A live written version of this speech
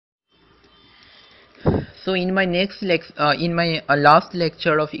So in my last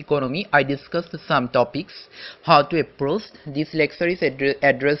lecture of economy, I discussed some topics how to approach. This lecture is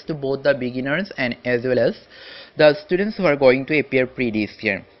addressed to both the beginners and as well as the students who are going to appear pre this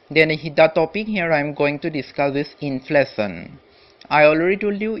year. Then the topic here I am going to discuss is inflation. I already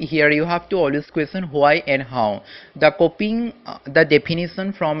told you here you have to always question why and how. The copying the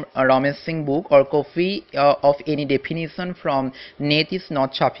definition from a Ramesh Singh book or copy of any definition from net is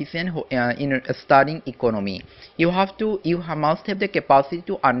not sufficient in studying economy. Must have the capacity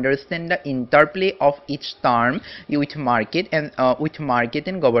to understand the interplay of each term with market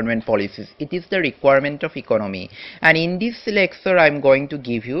and government policies. It is the requirement of economy. And in this lecture, I am going to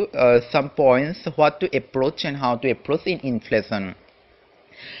give you some points what to approach and how to approach in inflation.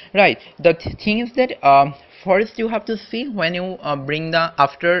 Right. The thing is that first you have to see when you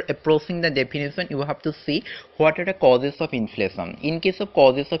after approaching the definition, you have to see what are the causes of inflation. In case of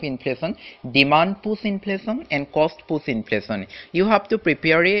causes of inflation, demand push inflation and cost push inflation. You have to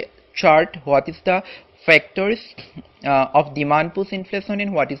prepare a chart. What is the factors of demand push inflation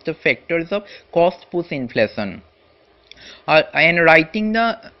and what is the factors of cost push inflation. And writing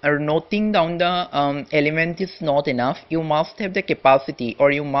the or noting down the element is not enough. You must have the capacity or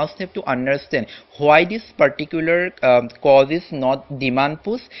you must have to understand why this particular cause is not demand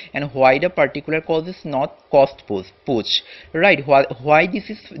push and why the particular cause is not cost push, right? Why this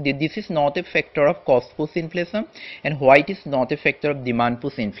is not a factor of cost push inflation and why it is not a factor of demand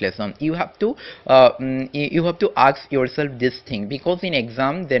push inflation. You have to ask yourself this thing, because in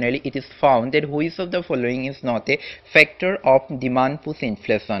exam generally it is found that which of the following is not a factor of demand push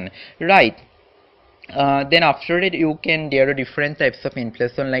inflation, right? Then after it there are different types of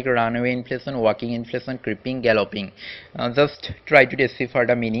inflation like runaway inflation, walking inflation, creeping, galloping. Just try to decipher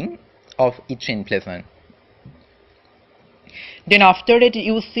the meaning of each inflation. Then after that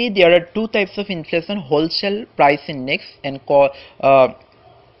you see there are two types of inflation: wholesale price index and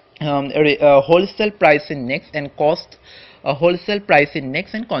wholesale price index and cost wholesale price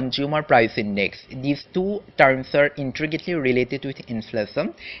index and consumer price index. These two terms are intricately related with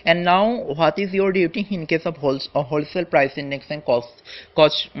inflation. And now what is your duty in case of wholesale price index and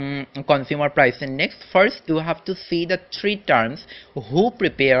consumer price index? First you have to see the three terms: who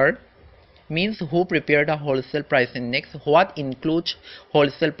prepared, means who prepared a wholesale price index, what includes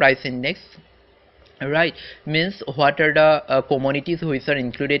wholesale price index, right, means what are the commodities which are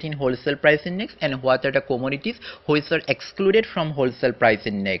included in wholesale price index and what are the commodities which are excluded from wholesale price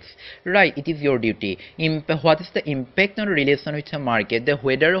index, right? It is your duty. What is the impact on relation with the market, the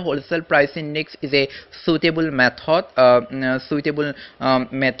whether wholesale price index is a suitable method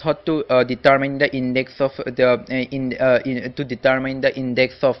method to determine the index of to determine the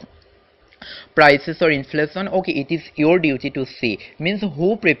index of prices or inflation. Okay, it is your duty to see, means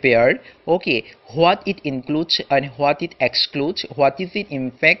who prepared, okay, what it includes and what it excludes, what is its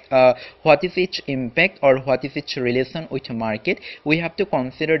impact or what is its relation with market. We have to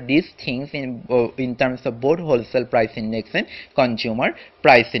consider these things in terms of both wholesale price index and consumer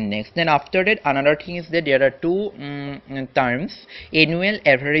price index. Then after that another thing is that there are two terms: annual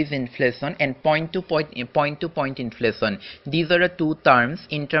average inflation and point to point inflation. These are the two terms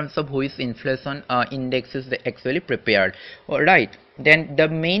in terms of which inflation index is actually prepared. All right. Then the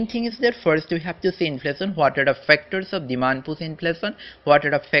main thing is that first we have to see inflation, what are the factors of demand push inflation, what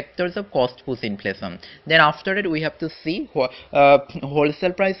are the factors of cost push inflation. Then after that we have to see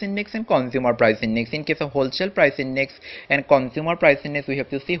wholesale price index and consumer price index. In case of wholesale price index and consumer price index, we have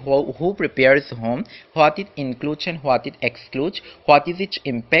to see who prepares whom, what it includes and what it excludes, what is its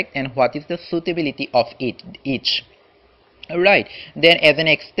impact and what is the suitability of each. Right. Then as an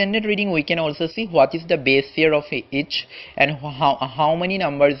extended reading we can also see what is the base year of each and how many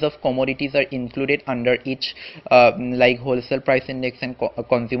numbers of commodities are included under each, like wholesale price index and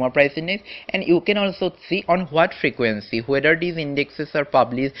consumer price index. And you can also see on what frequency, whether these indexes are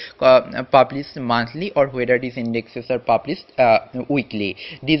published monthly or whether these indexes are published weekly.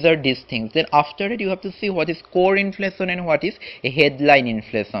 These are these things. Then after that you have to see what is core inflation and what is headline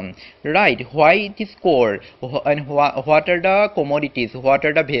inflation, right? Why it is core and what are the commodities, what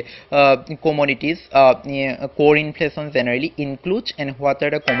are the commodities core inflation generally includes and what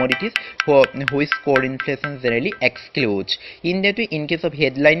are the commodities which core inflation generally excludes. In that way, in case of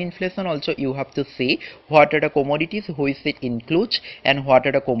headline inflation also you have to see what are the commodities which it includes and what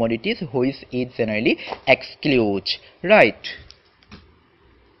are the commodities which it generally excludes, right?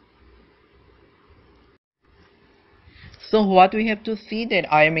 So what we have to see, that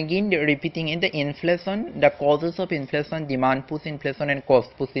I am again repeating in the inflation, the causes of inflation, demand push inflation and cost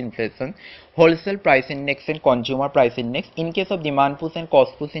push inflation, wholesale price index and consumer price index. In case of demand push and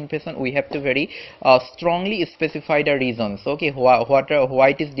cost push inflation, we have to very strongly specify the reasons. Okay, why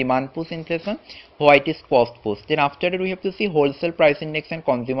it is demand push inflation, why it is cost push. Then after that we have to see wholesale price index and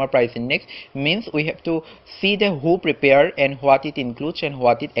consumer price index. Means we have to see the who prepare and what it includes and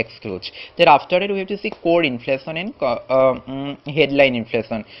what it excludes. Then after that we have to see core inflation and headline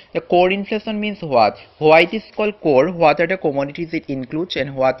inflation. The core inflation means what? Why it is called core? What are the commodities it includes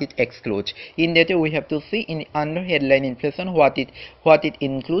and what it excludes? In that we have to see in under headline inflation what it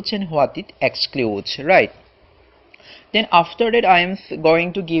includes and what it excludes, right? Then after that I am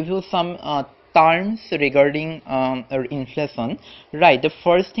going to give you some terms regarding inflation, right? The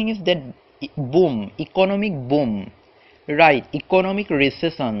first thing is that boom, economic boom, right? Economic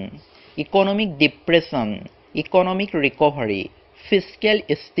recession, economic depression, economic recovery, fiscal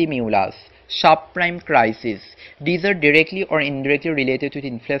stimulus, subprime crisis. These are directly or indirectly related to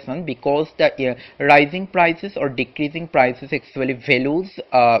inflation, because the rising prices or decreasing prices actually values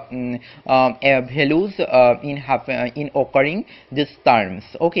in occurring these terms.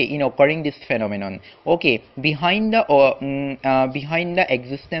 Okay, in occurring this phenomenon. Okay, behind the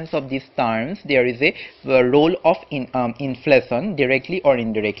existence of these terms there is a role of inflation, directly or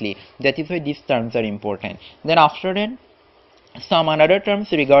indirectly. That is why these terms are important. Then after that, some another terms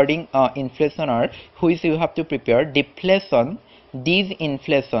regarding inflation are, which you have to prepare: deflation,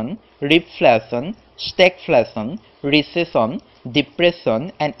 disinflation, reflation, stagflation, recession,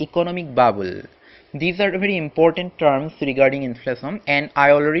 depression, and economic bubble. These are very important terms regarding inflation, and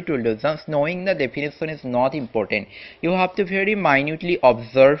I already told you, just knowing the definition is not important. You have to very minutely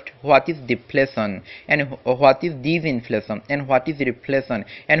observe what is deflation and what is disinflation and what is reflation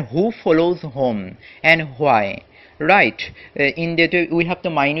and who follows whom and why. Right, in that we have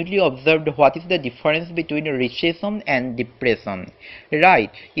to minutely observe what is the difference between recession and depression. Right,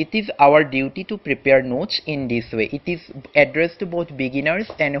 it is our duty to prepare notes in this way. It is addressed to both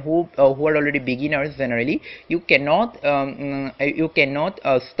beginners and who are already beginners. Generally, you cannot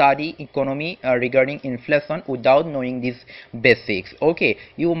study economy regarding inflation without knowing these basics. Okay,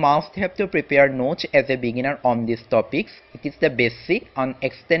 you must have to prepare notes as a beginner on these topics. It is the basic. On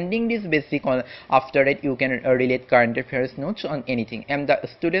extending this basic, on after that you can relate current affairs notes on anything. And the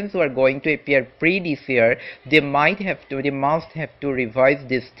students who are going to appear pre this year, they must have to revise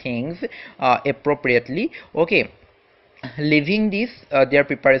these things appropriately. Okay, leaving this their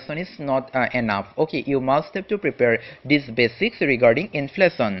preparation is not enough. Okay, you must have to prepare these basics regarding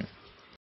inflation.